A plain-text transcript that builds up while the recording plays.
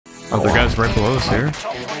Oh, the guy's right below us here.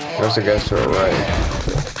 There's the guys to our right.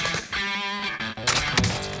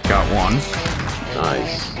 Got one.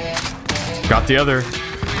 Nice. Got the other.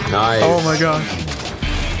 Nice. Oh my gosh.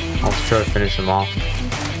 I'll try to finish him off.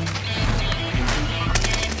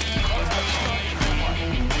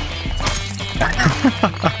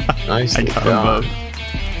 Nice. I got them both.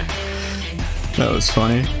 That was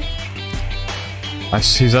funny.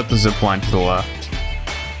 He's at the zip line to the left.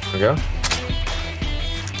 Okay.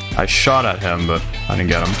 I shot at him, but I didn't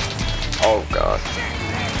get him. Oh god.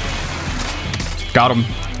 Got him.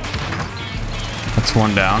 That's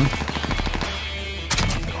one down.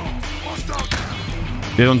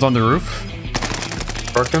 The other one's on the roof.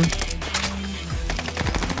 Worked him.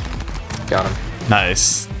 Got him.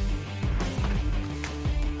 Nice.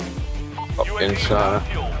 Oh, getting shot.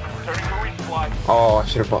 Oh, I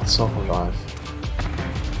should have bought self-revive.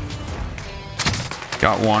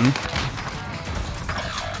 Got one.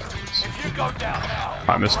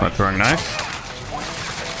 I missed my throwing knife.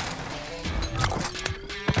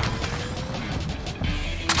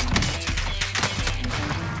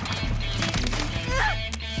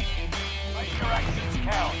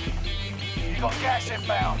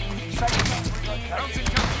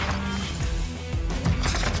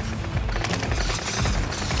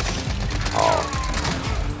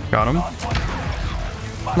 Oh. Got him.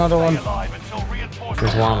 Another one.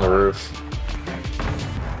 There's one on the roof.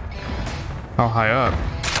 How high up?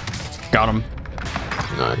 Got him.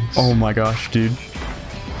 Nice. Oh my gosh, dude.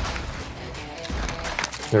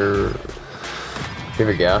 They're... Give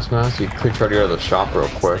a gas mask. You could try to go to the shop real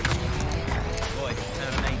quick.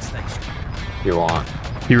 If you want.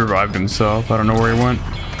 He revived himself. I don't know where he went.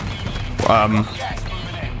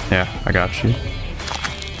 Yeah, I got you.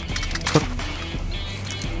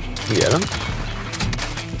 You get him?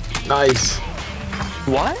 Nice.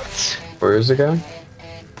 What? Where is the guy?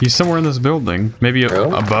 He's somewhere in this building. Maybe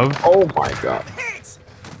Really? above. Oh my god.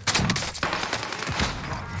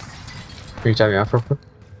 Can you tap me off real quick?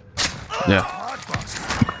 Yeah.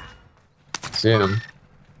 Seeing him.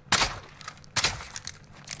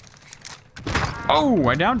 Oh,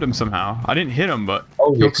 I downed him somehow. I didn't hit him, but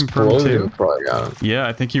Oh, he he'll confirm exploded. too. Probably got him. Yeah,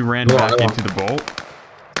 I think he ran No, back no. into the bolt.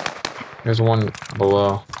 There's one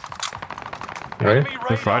below. Ready?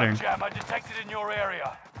 They're fighting. Detected in your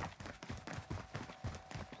area.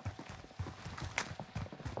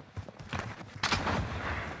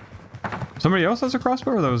 Somebody else has a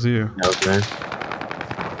crossbow, or that was you? That was me.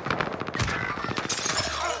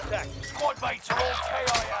 Squad mates are all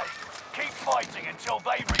KIA. Keep fighting until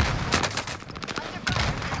they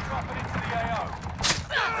dropping into the AO.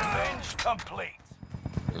 Revenge complete.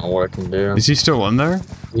 I don't know what I can do. Is he still in there?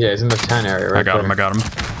 Yeah, he's in the 10 area right I got there. him. I got him.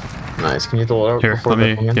 Nice. Can you throw it out Here, before let me.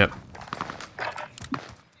 they come in? Yep.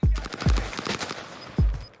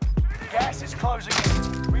 Gas is closing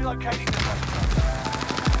in. Relocating the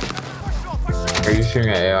Are you shooting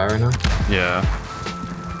at AI right now? Yeah.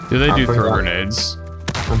 Do they I'm do putting throw down- grenades?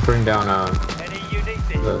 I'm putting down Any unit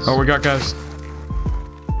this. Oh, we got guys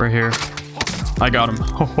right here. I got him.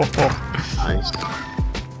 Nice.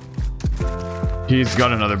 He's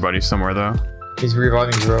got another buddy somewhere though. He's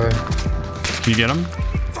reviving Roy. Can you get him?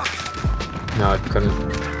 No, I couldn't.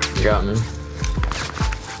 You got me.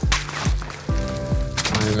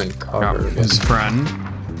 I'm in Got cover. his friend.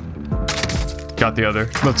 Got the other.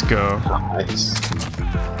 Let's go. Nice.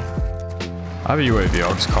 I have a UAV.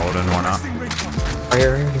 I'll just call it in. Why not? Right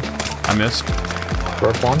here, right here. I missed.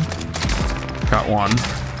 Broke one. Got one.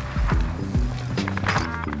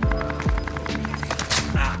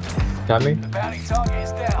 Got me? bounty target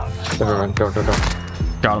is down. Everyone, go. Got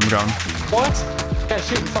him. Got him. What? Gotta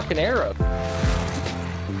shoot a fucking arrow.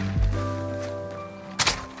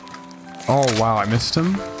 Oh wow, I missed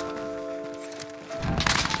him.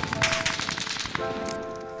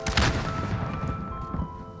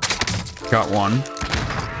 Got one.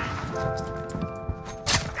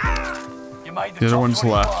 You made The other top one's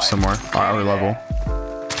 25. left somewhere. Our level.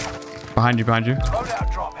 Behind you. Behind you.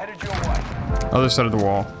 Loadout drop headed your way. Other side of the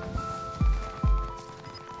wall.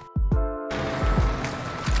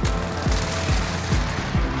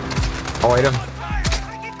 Oh, hit him.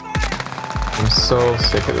 I'm so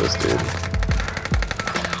sick of this dude.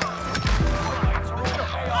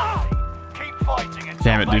 Keep fighting until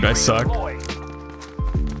Damn it, dude, they I suck. redeploy.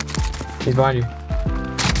 He's behind you.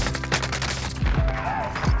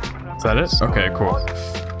 Is that it? Okay, cool.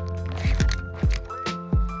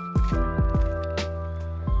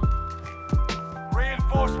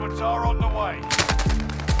 Reinforcements are on the way.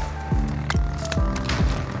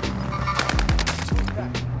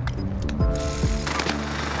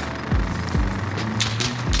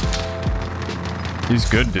 He's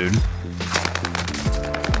good, dude.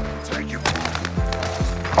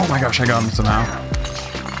 Oh my gosh, I got him somehow.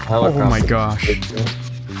 Oh my gosh.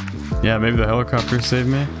 Yeah, maybe the helicopter saved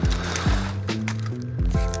me.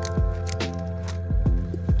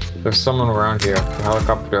 There's someone around here. The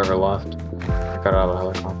helicopter driver left. I got out of the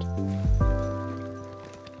helicopter.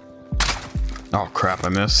 Oh crap, I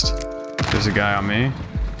missed. There's a guy on me.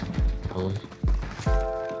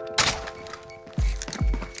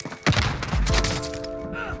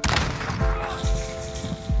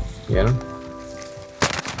 You get him?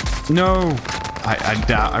 No!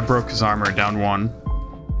 I broke his armor, down one.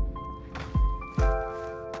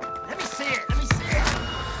 Let me see it. Let me see it.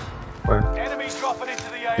 Where? Enemy dropping into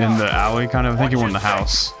the AR. In the alley, kind of. I think he Watch won the your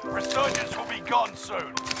house. six. Resurgence will be gone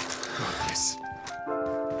soon.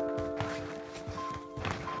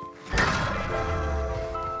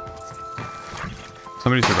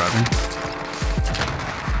 Somebody's surviving.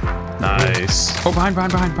 Nice. Oh, behind.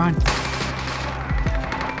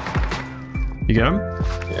 You get him?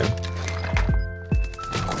 Yeah.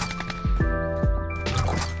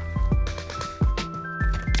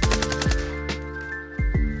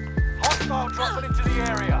 Hostile dropping into the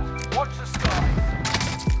area. Watch the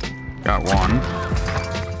skies. Got one.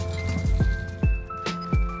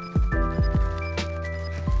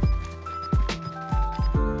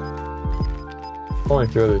 Only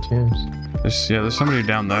 2 other teams. There's somebody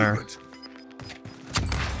down there.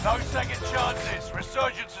 No second chances.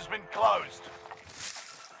 Resurgence has been closed.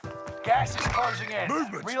 Gas is closing in.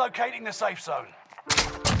 Relocating the safe zone.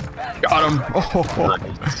 Got him. Oh.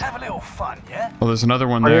 Have a little fun, yeah? Oh, there's another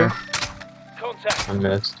one there. Contact. I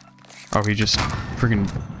missed. Oh, he just freaking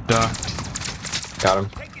ducked. Got him.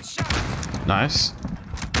 Nice.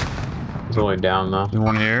 He's only down though. There's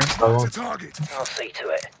one here. Oh, I'll see to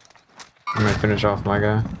it. I'm gonna finish off my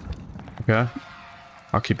guy. Okay.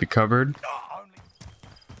 I'll keep you covered.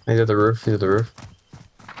 He's at the roof. 2 of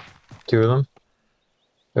them.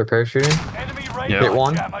 They're parachuting. Enemy Yeah. radio Hit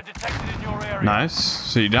one. jammer detected in your area. Nice.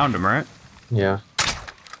 So you downed him, right? Yeah.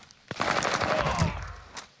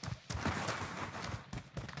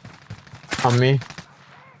 On me.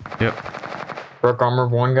 Yep. Broke armor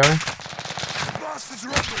of one guy.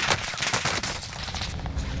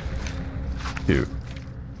 Dude.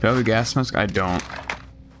 Do I have a gas mask? I don't.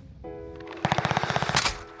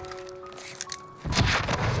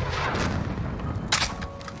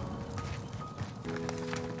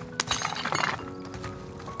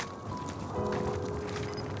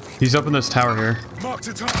 He's up in this tower here.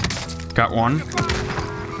 Got one.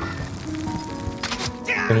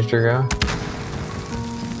 Finished your guy.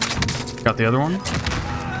 Got the other one.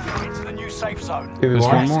 Into the new safe zone. Give me There's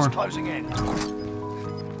one one. more. Gas is closing in.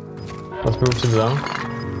 Let's move to the zone.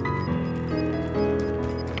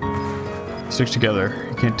 Stick together.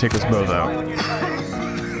 You can't take us both Eye out. on your tail.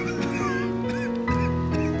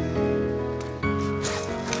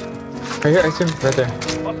 Right here, I see him. Right there.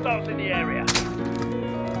 Hostiles in the area.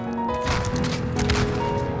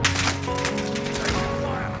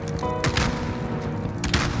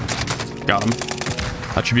 Got him.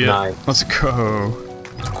 That should be Nice. it. Let's go.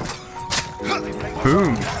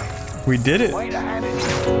 Boom. We did it. Way to hand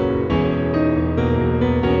it.